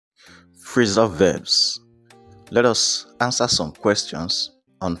Phrasal verbs. Let us answer some questions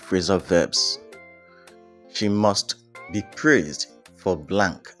on phrasal verbs. She must be praised for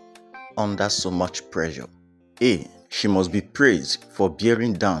blank under so much pressure. A. She must be praised for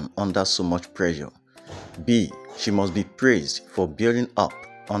bearing down under so much pressure. B. She must be praised for bearing up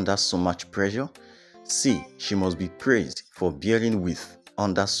under so much pressure. C. She must be praised for bearing with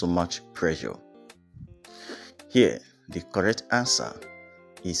under so much pressure. Here, the correct answer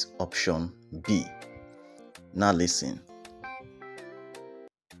is option B. Now listen.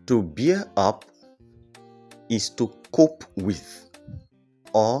 To bear up is to cope with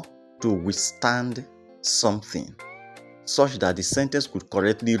or to withstand something, such that the sentence could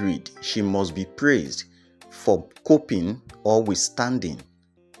correctly read, she must be praised for coping or withstanding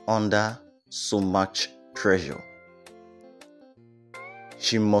under so much pressure.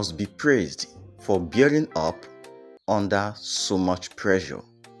 She must be praised for bearing up under so much pressure.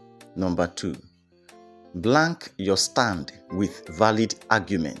 Number 2. Blank your stand with valid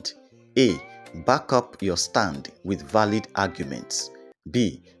argument. A. Back up your stand with valid arguments.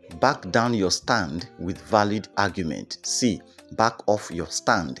 B. Back down your stand with valid argument. C. Back off your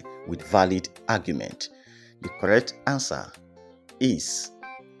stand with valid argument. The correct answer is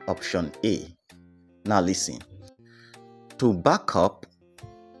option A. Now listen. To back up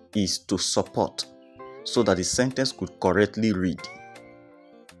is to support, so that the sentence could correctly read,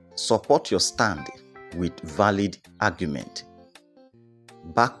 support your stand with valid argument.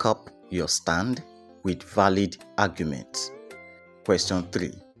 Back up your stand with valid arguments. Question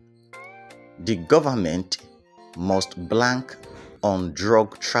 3. The government must blank on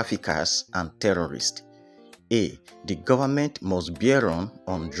drug traffickers and terrorists. A. The government must bear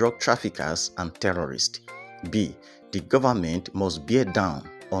on drug traffickers and terrorists. B. The government must bear down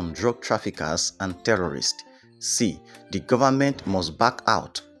on drug traffickers and terrorists. C. The government must back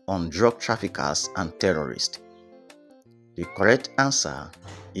out on drug traffickers and terrorists. The correct answer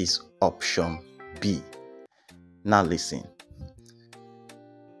is option B. Now listen.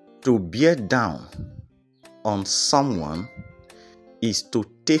 To bear down on someone is to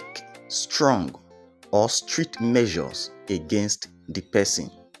take strong or strict measures against the person,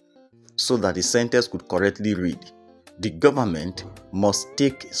 so that the sentence could correctly read, the government must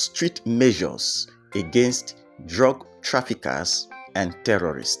take strict measures against drug traffickers and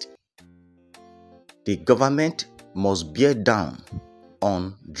terrorists. The government must bear down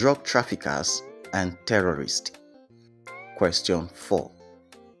on drug traffickers and terrorists. Question 4.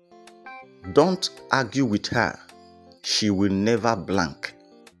 Don't argue with her. She will never blank.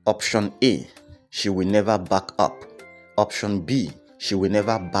 Option A. She will never back up. Option B. She will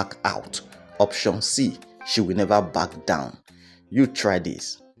never back out. Option C. She will never back down. You try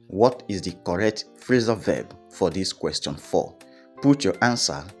this. What is the correct phrasal verb for this question 4? Put your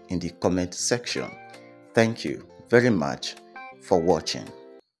answer in the comment section. Thank you very much for watching.